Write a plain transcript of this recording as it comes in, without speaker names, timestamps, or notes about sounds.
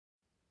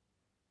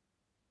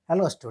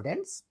Hello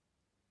students,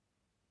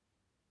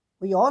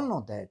 we all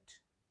know that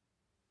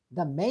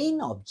the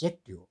main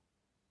objective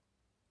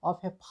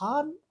of a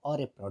farm or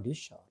a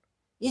producer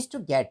is to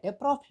get a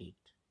profit,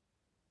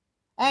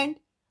 and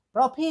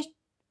profit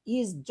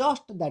is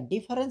just the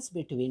difference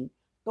between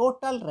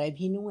total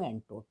revenue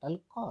and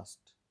total cost.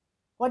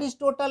 What is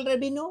total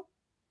revenue?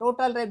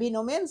 Total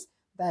revenue means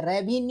the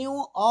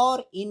revenue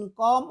or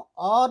income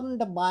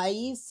earned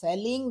by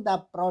selling the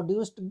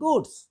produced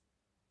goods,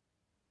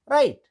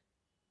 right?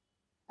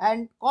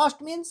 And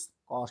cost means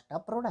cost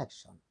of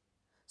production.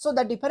 So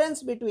the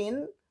difference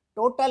between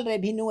total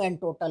revenue and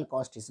total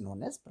cost is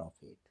known as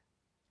profit.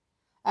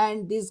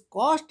 And these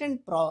cost and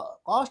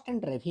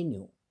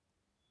revenue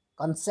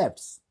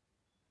concepts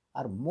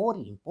are more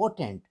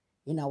important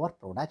in our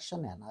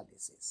production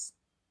analysis.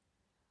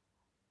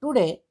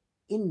 Today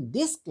in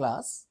this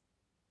class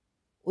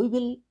we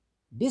will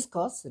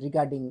discuss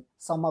regarding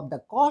some of the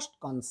cost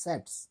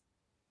concepts,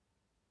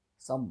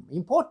 some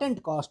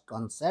important cost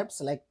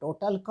concepts like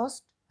total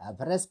cost,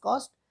 average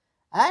cost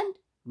and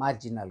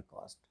marginal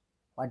cost.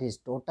 What is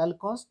total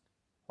cost,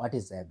 what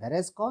is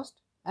average cost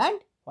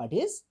and what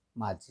is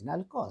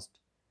marginal cost.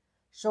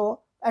 So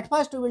at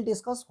first we will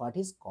discuss what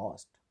is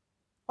cost.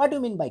 What do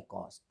you mean by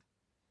cost?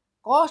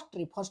 Cost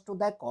refers to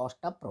the cost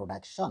of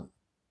production.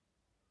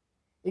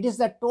 It is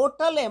the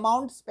total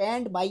amount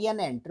spent by an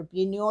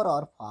entrepreneur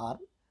or farm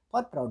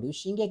for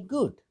producing a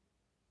good.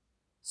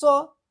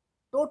 So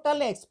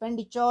total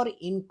expenditure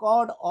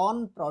incurred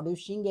on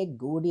producing a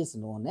good is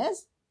known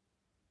as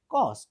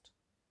cost.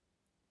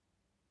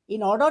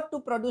 In order to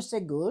produce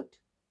a good,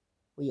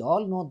 we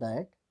all know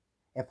that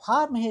a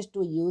farm has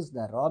to use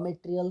the raw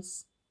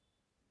materials,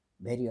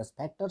 various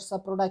factors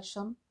of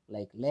production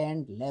like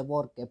land,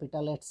 labor,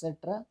 capital,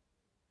 etc.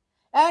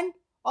 and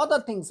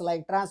other things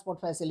like transport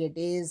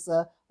facilities,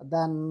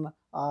 then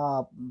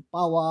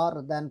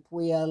power, then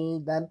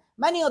fuel, then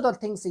many other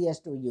things he has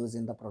to use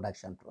in the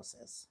production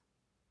process,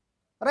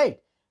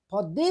 right?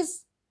 For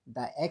this,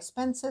 the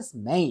expenses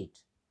made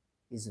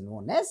is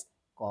known as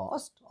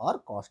cost or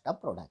cost of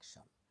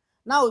production.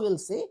 Now we will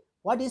see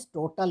what is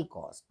total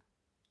cost.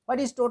 What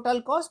is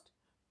total cost?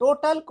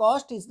 Total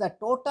cost is the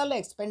total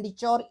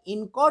expenditure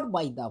incurred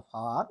by the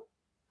farm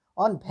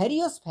on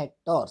various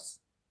factors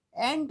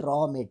and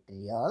raw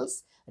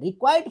materials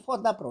required for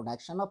the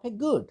production of a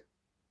good,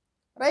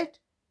 right?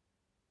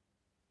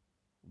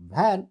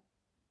 When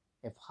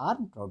a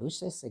farm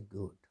produces a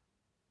good,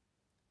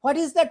 what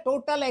is the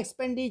total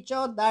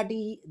expenditure that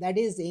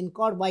is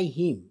incurred by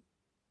him,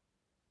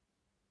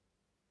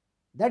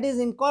 that is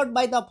incurred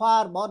by the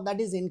farm or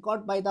that is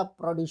incurred by the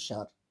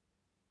producer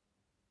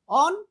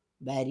on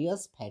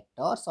various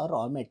factors or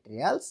raw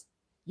materials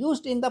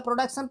used in the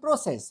production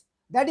process?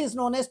 That is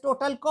known as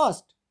total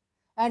cost.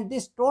 And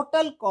this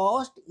total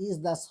cost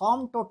is the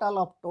sum total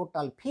of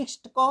total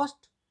fixed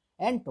cost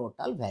and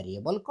total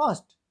variable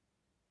cost,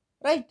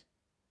 right?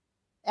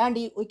 And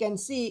we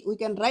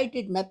can write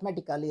it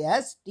mathematically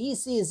as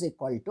TC is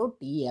equal to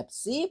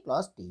TFC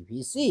plus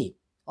TVC,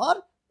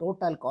 or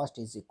total cost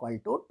is equal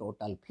to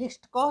total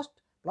fixed cost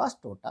plus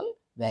total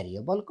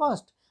variable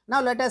cost.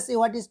 Now let us see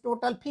what is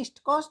total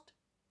fixed cost.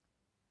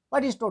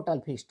 What is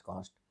total fixed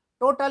cost?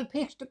 Total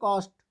fixed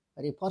cost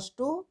refers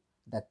to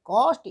the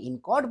cost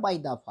incurred by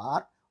the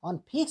farm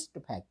on fixed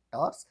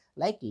factors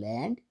like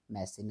land,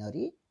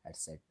 machinery,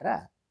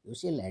 etc. You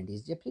see, land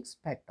is a fixed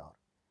factor.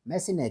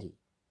 Machinery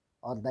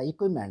or the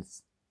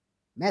equipments,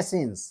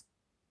 machines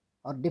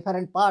or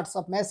different parts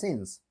of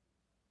machines,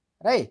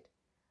 right?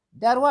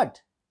 They are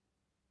what?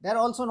 They are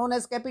also known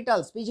as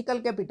capitals, physical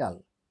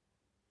capital.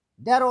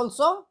 They are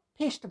also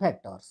fixed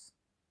factors.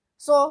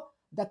 So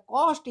the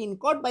cost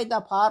incurred by the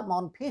farm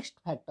on fixed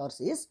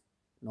factors is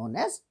known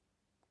as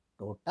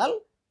total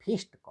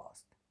fixed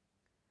cost.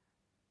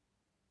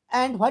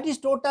 And what is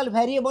total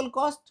variable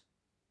cost?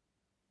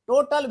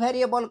 Total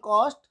variable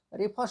cost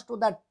refers to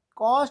the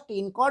cost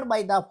incurred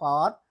by the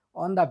farm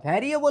on the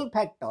variable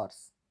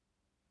factors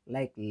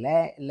like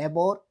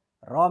labor,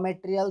 raw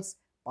materials,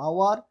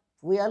 power,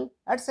 fuel,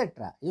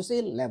 etc. You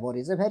see, labor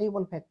is a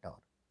variable factor.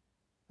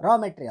 Raw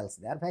materials,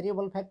 they are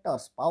variable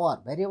factors.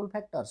 Power, variable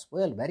factors.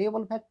 Fuel,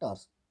 variable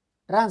factors.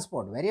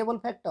 Transport, variable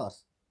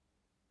factors.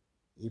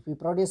 If we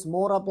produce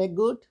more of a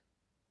good,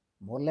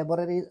 more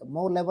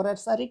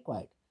laborers are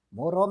required.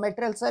 More raw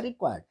materials are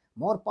required.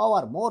 More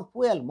power, more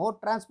fuel, more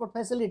transport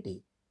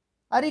facility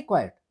are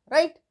required,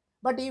 right?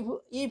 But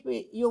if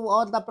you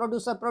or the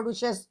producer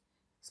produces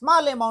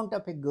small amount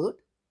of a good,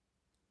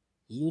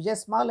 he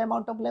uses small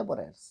amount of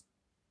laborers,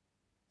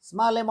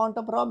 small amount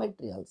of raw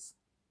materials,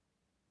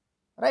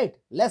 right?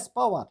 Less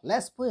power,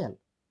 less fuel,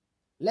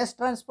 less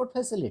transport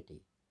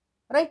facility,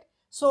 right?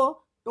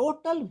 So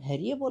total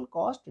variable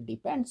cost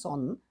depends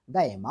on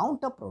the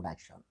amount of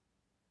production.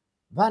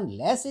 When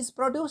less is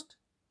produced,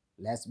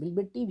 less will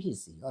be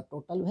TVC or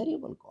total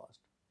variable cost.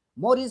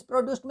 More is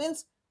produced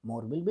means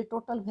more will be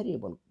total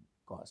variable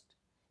cost.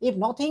 If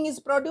nothing is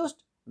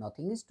produced,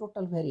 nothing is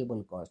total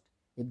variable cost.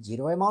 If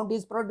zero amount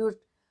is produced,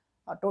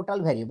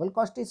 total variable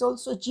cost is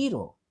also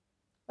zero,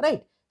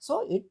 right?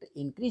 So it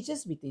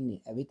increases with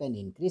an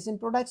increase in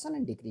production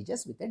and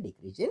decreases with a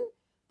decrease in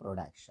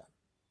production,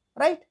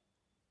 right?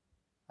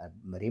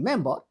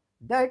 Remember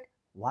that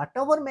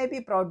whatever may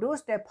be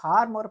produced, a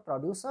farm or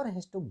producer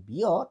has to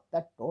bear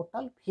the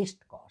total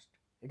fixed cost.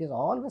 It is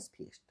always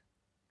fixed.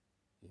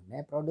 He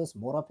may produce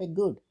more of a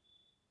good,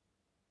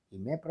 he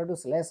may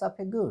produce less of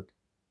a good,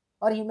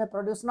 or he may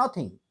produce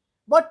nothing,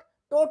 but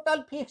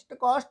total fixed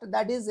cost,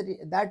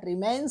 that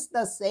remains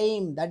the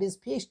same, that is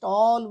fixed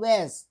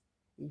always.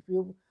 If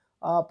you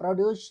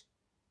produce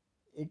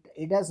it,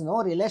 it has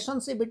no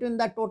relationship between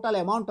the total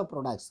amount of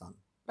production,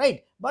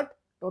 right? But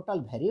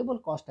total variable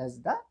cost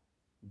has the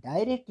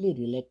directly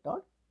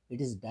related,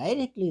 it is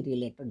directly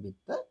related with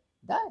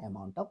the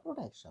amount of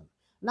production.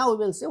 Now we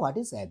will see what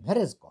is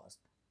average cost.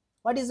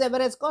 What is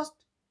average cost?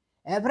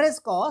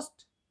 Average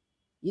cost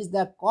is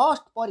the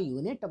cost per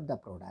unit of the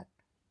product.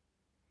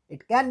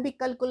 It can be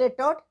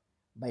calculated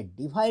by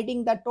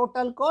dividing the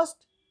total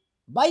cost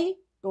by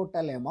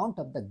total amount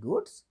of the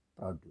goods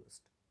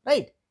produced,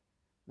 right?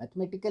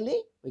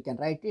 Mathematically, we can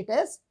write it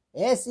as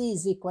AC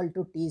is equal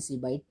to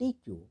TC by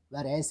TQ,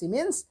 where AC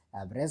means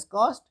average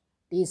cost,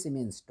 TC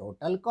means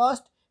total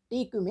cost,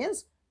 TQ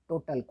means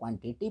total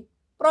quantity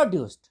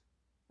produced,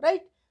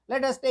 right?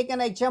 Let us take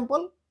an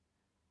example.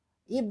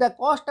 If the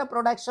cost of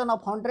production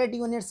of 100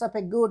 units of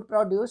a good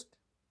produced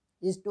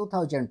is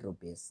 2000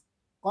 rupees,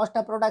 cost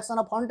of production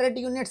of 100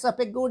 units of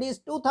a good is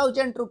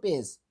 2000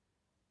 rupees.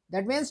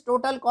 That means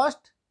total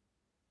cost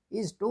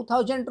is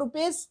 2000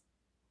 rupees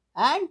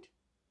and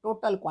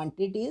total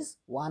quantity is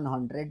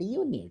 100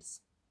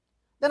 units.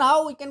 Then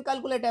how we can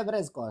calculate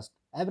average cost?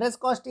 Average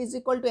cost is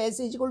equal to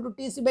AC is equal to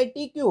TC by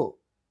TQ.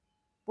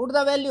 Put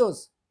the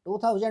values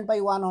 2000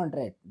 by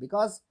 100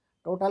 because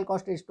total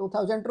cost is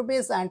 2000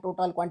 rupees and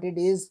total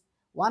quantity is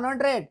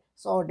 100.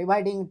 So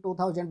dividing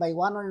 2000 by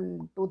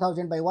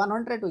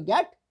 100 we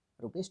get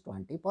rupees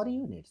 20 per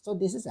unit. So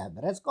this is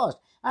average cost,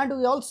 and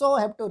we also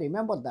have to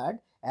remember that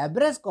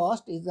average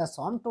cost is the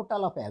sum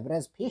total of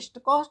average fixed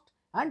cost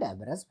and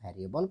average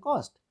variable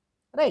cost,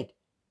 right?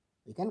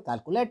 We can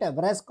calculate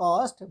average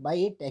cost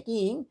by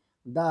taking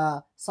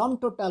the sum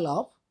total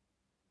of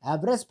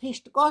average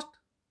fixed cost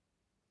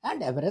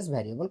and average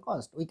variable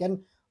cost. We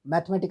can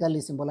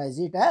mathematically symbolize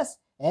it as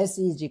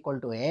AC is equal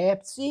to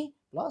AFC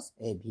plus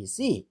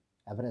ABC,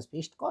 average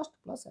fixed cost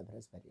plus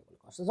average variable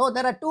cost. So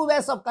there are two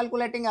ways of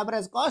calculating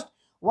average cost.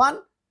 One,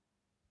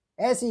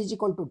 AC is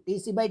equal to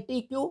TC by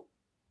TQ,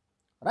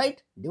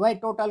 right?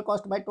 Divide total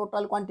cost by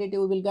total quantity,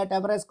 we will get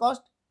average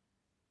cost.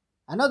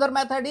 Another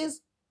method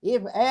is,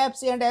 if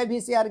AFC and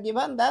ABC are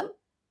given, then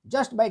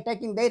just by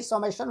taking their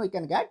summation we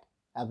can get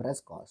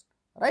average cost,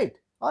 right?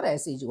 Or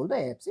AC is equal to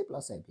AFC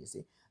plus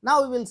ABC.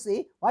 Now we will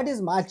see what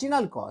is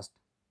marginal cost.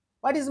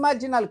 What is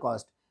marginal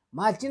cost?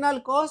 Marginal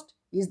cost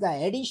is the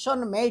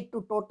addition made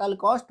to total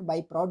cost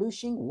by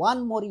producing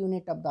one more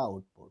unit of the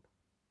output.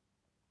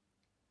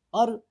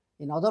 Or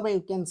in other way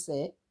you can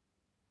say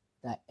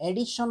the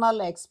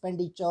additional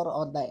expenditure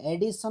or the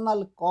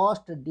additional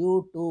cost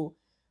due to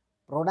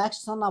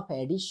production of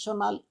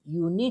additional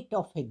unit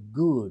of a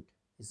good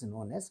is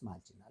known as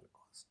marginal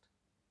cost,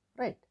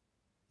 right?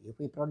 If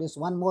we produce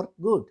one more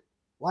good,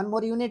 one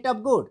more unit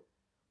of good,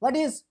 what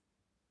is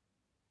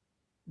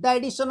the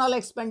additional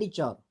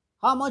expenditure?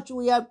 How much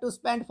we have to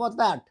spend for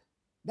that?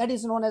 That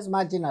is known as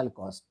marginal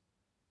cost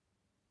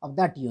of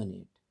that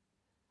unit.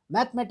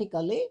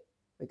 Mathematically,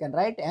 we can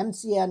write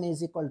MCN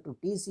is equal to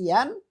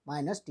TCN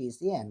minus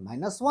TCN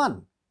minus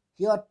 1.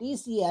 Here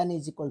TCN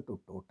is equal to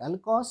total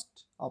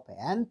cost of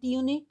nth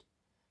unit.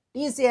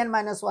 TCN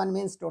minus 1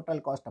 means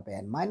total cost of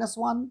n minus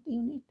 1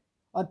 unit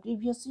or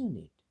previous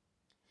unit.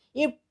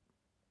 If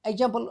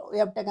example, we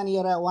have taken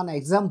here one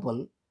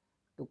example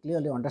to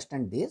clearly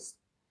understand this.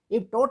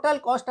 If total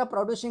cost of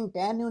producing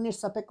 10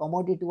 units of a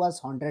commodity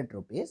was 100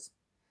 rupees,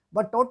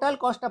 but total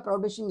cost of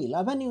producing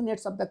 11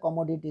 units of the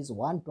commodity is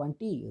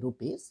 120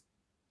 rupees,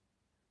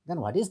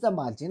 then what is the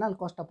marginal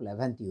cost of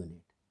 11th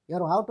unit? Here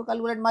how to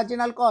calculate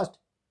marginal cost?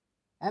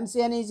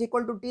 MCN is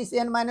equal to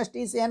TCN minus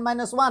TCN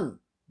minus 1.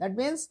 That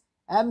means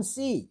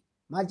MC,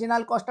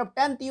 marginal cost of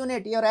 10th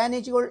unit, here n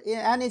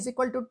is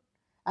equal to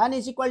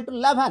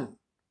 11.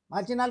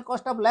 Marginal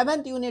cost of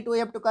 11th unit we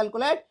have to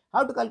calculate.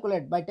 How to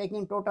calculate? By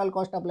taking total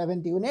cost of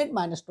 11th unit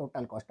minus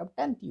total cost of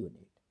 10th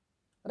unit,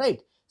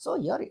 right? So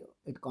here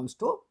it comes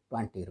to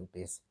 20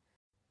 rupees.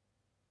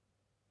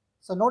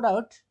 So no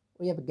doubt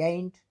we have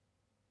gained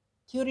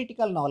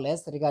theoretical knowledge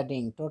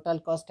regarding total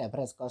cost,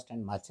 average cost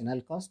and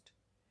marginal cost.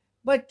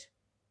 But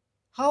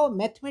how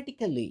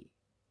mathematically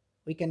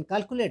we can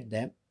calculate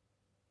them,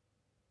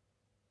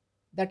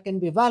 that can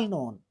be well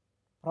known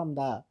from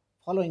the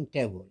following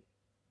table.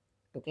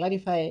 To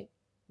clarify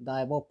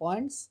the above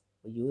points,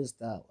 we use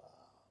the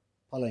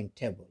following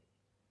table.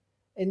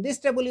 In this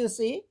table you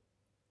see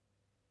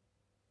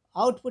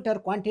output or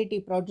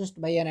quantity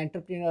produced by an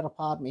entrepreneur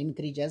farm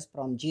increases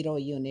from 0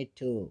 unit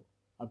to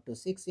up to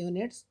 6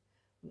 units.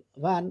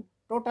 When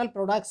total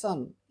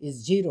production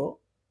is 0,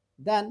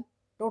 then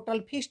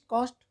total fixed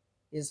cost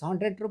is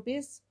 100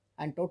 rupees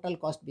and total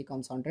cost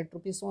becomes 100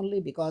 rupees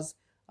only, because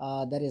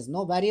there is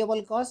no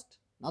variable cost,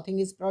 nothing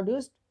is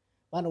produced.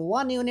 When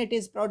 1 unit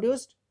is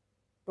produced,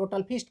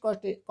 total fixed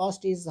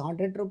cost is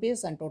 100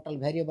 rupees and total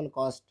variable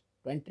cost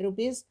 20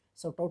 rupees.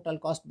 So total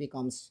cost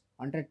becomes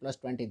 100 plus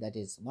 20, that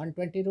is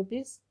 120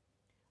 rupees.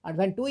 And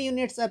when 2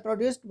 units are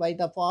produced by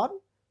the firm,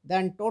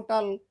 then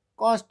total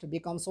cost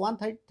becomes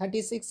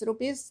 136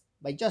 rupees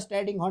by just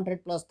adding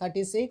 100 plus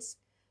 36.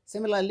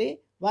 Similarly,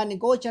 when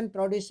Gochan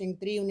producing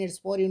 3 units,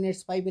 4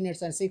 units, 5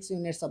 units and 6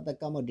 units of the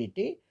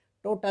commodity,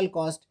 total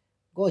cost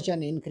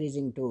Gochan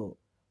increasing to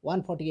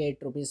 148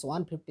 rupees,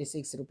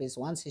 156 rupees,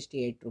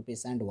 168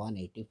 rupees and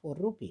 184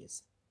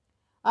 rupees.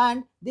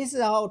 And this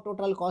is how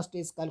total cost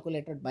is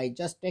calculated by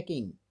just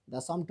taking the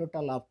sum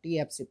total of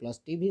TFC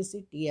plus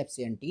TVC,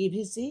 TFC and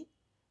TVC,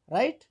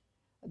 right?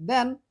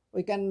 Then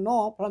we can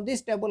know from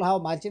this table how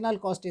marginal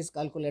cost is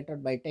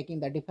calculated by taking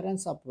the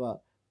difference of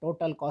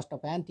total cost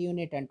of nth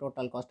unit and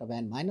total cost of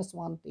n minus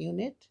 1th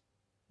unit.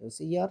 You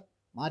see here,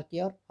 mark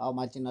here how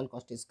marginal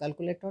cost is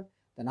calculated.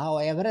 Then how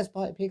average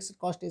fixed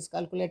cost is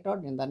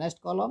calculated in the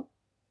next column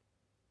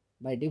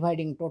by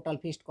dividing total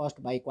fixed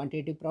cost by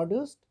quantity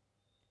produced.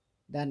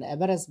 Then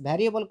average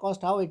variable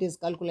cost, how it is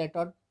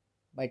calculated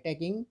by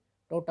taking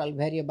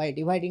by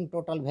dividing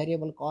total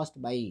variable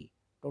cost by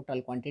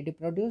total quantity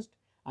produced.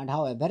 And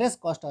how average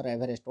cost or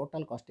average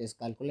total cost is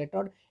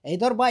calculated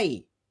either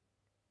by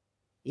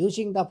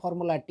using the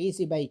formula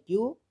TC by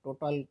Q,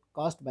 total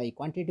cost by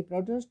quantity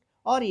produced,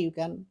 or you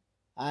can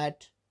add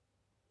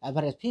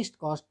average fixed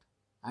cost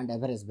and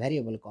average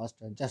variable cost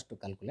just to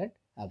calculate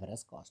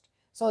average cost.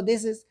 So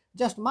this is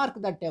just mark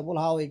the table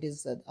how it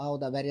is, how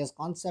the various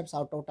concepts,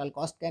 how total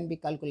cost can be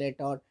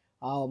calculated,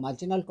 how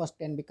marginal cost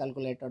can be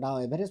calculated,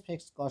 how average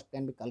fixed cost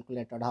can be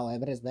calculated, how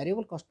average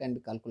variable cost can be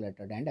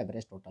calculated, and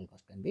average total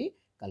cost can be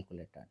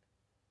calculated.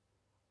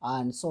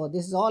 And so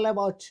this is all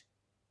about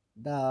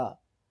the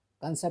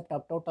concept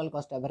of total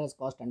cost, average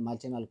cost and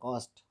marginal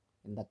cost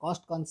in the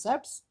cost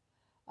concepts.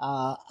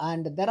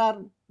 And there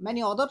are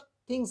many other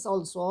things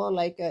also,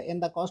 like in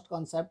the cost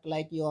concept,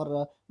 like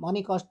your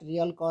money cost,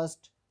 real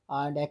cost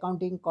and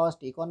accounting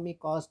cost, economic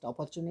cost,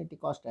 opportunity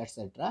cost,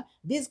 etc.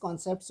 These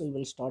concepts we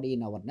will study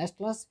in our next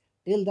class.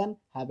 Till then,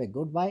 have a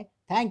good bye.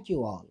 Thank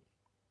you all.